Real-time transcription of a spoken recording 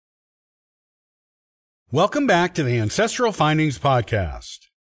Welcome back to the Ancestral Findings Podcast.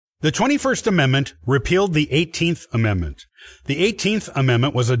 The 21st Amendment repealed the 18th Amendment. The 18th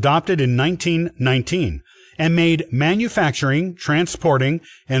Amendment was adopted in 1919 and made manufacturing, transporting,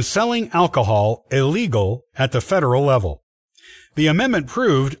 and selling alcohol illegal at the federal level. The amendment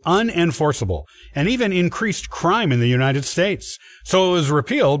proved unenforceable and even increased crime in the United States, so it was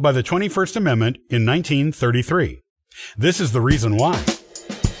repealed by the 21st Amendment in 1933. This is the reason why.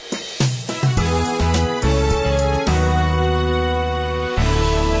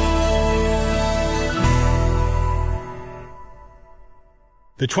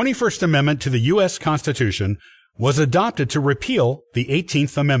 The 21st Amendment to the U.S. Constitution was adopted to repeal the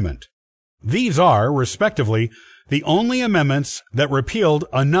 18th Amendment. These are, respectively, the only amendments that repealed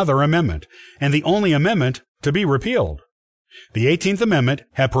another amendment, and the only amendment to be repealed. The 18th Amendment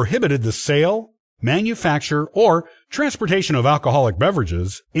had prohibited the sale, manufacture, or transportation of alcoholic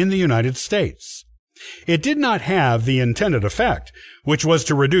beverages in the United States. It did not have the intended effect, which was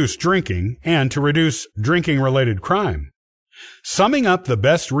to reduce drinking and to reduce drinking-related crime. Summing up the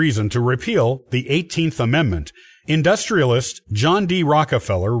best reason to repeal the 18th Amendment, industrialist John D.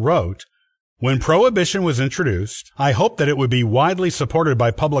 Rockefeller wrote, "When Prohibition was introduced, I hoped that it would be widely supported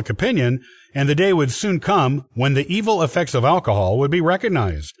by public opinion, and the day would soon come when the evil effects of alcohol would be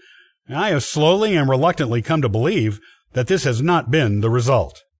recognized. I have slowly and reluctantly come to believe that this has not been the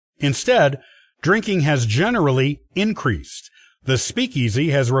result. Instead, drinking has generally increased. The speakeasy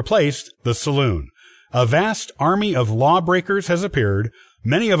has replaced the saloon. A vast army of lawbreakers has appeared.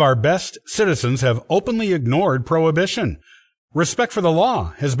 Many of our best citizens have openly ignored prohibition. Respect for the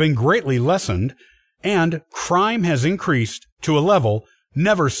law has been greatly lessened, and crime has increased to a level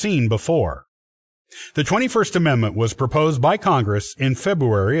never seen before." The 21st Amendment was proposed by Congress in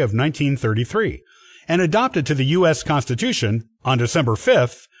February of 1933 and adopted to the U.S. Constitution on December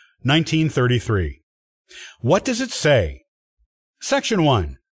 5, 1933. What does it say? Section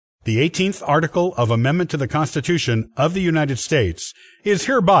 1. The 18th Article of Amendment to the Constitution of the United States is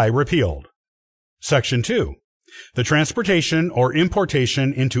hereby repealed. Section 2. The transportation or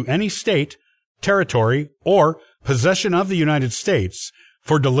importation into any state, territory, or possession of the United States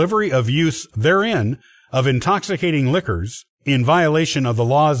for delivery of use therein of intoxicating liquors in violation of the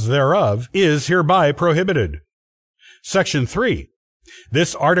laws thereof is hereby prohibited. Section 3.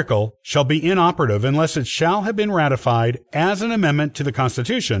 This article shall be inoperative unless it shall have been ratified as an amendment to the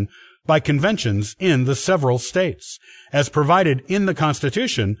Constitution by conventions in the several states, as provided in the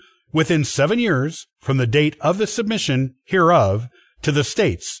Constitution, within 7 years from the date of the submission hereof to the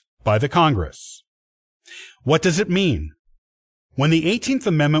states by the Congress. What does it mean? When the 18th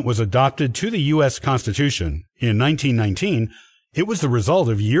Amendment was adopted to the U.S. Constitution in 1919, it was the result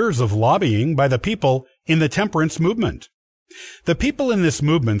of years of lobbying by the people in the temperance movement. The people in this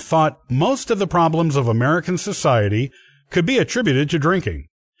movement thought most of the problems of American society could be attributed to drinking.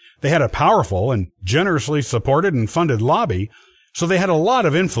 They had a powerful and generously supported and funded lobby, so they had a lot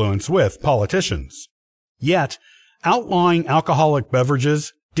of influence with politicians. Yet, outlawing alcoholic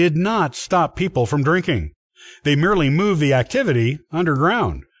beverages did not stop people from drinking. They merely moved the activity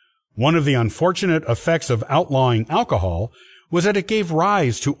underground. One of the unfortunate effects of outlawing alcohol was that it gave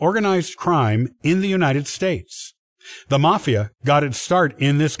rise to organized crime in the United States. The mafia got its start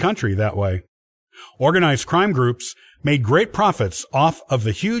in this country that way. Organized crime groups made great profits off of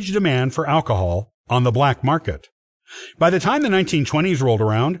the huge demand for alcohol on the black market. By the time the 1920s rolled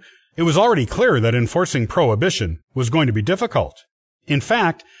around, it was already clear that enforcing prohibition was going to be difficult. In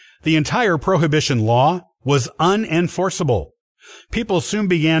fact, the entire prohibition law was unenforceable. People soon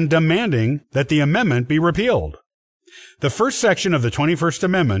began demanding that the amendment be repealed. The first section of the 21st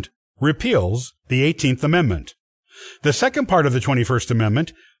Amendment repeals the 18th Amendment. The second part of the 21st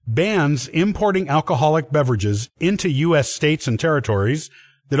Amendment bans importing alcoholic beverages into U.S. states and territories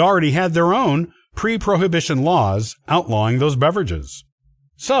that already had their own pre-prohibition laws outlawing those beverages.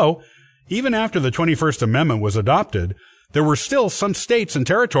 So, even after the 21st Amendment was adopted, there were still some states and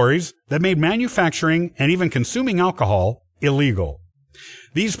territories that made manufacturing and even consuming alcohol illegal.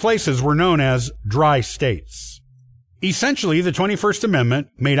 These places were known as dry states. Essentially, the 21st Amendment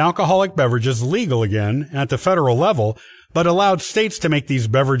made alcoholic beverages legal again at the federal level, but allowed states to make these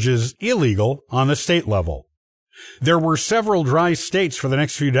beverages illegal on the state level. There were several dry states for the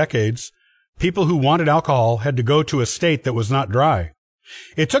next few decades. People who wanted alcohol had to go to a state that was not dry.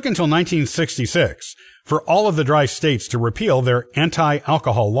 It took until 1966 for all of the dry states to repeal their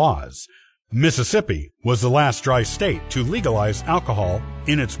anti-alcohol laws. Mississippi was the last dry state to legalize alcohol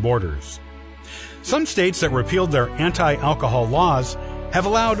in its borders. Some states that repealed their anti-alcohol laws have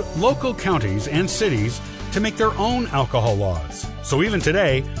allowed local counties and cities to make their own alcohol laws. So even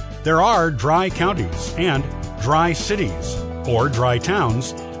today, there are dry counties and dry cities, or dry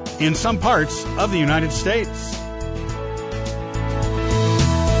towns, in some parts of the United States.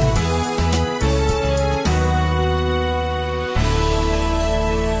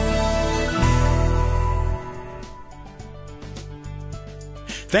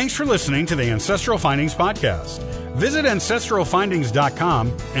 Thanks for listening to the Ancestral Findings Podcast. Visit ancestralfindings.com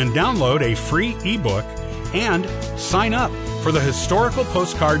and download a free ebook and sign up for the historical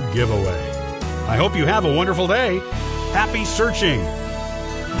postcard giveaway. I hope you have a wonderful day. Happy searching!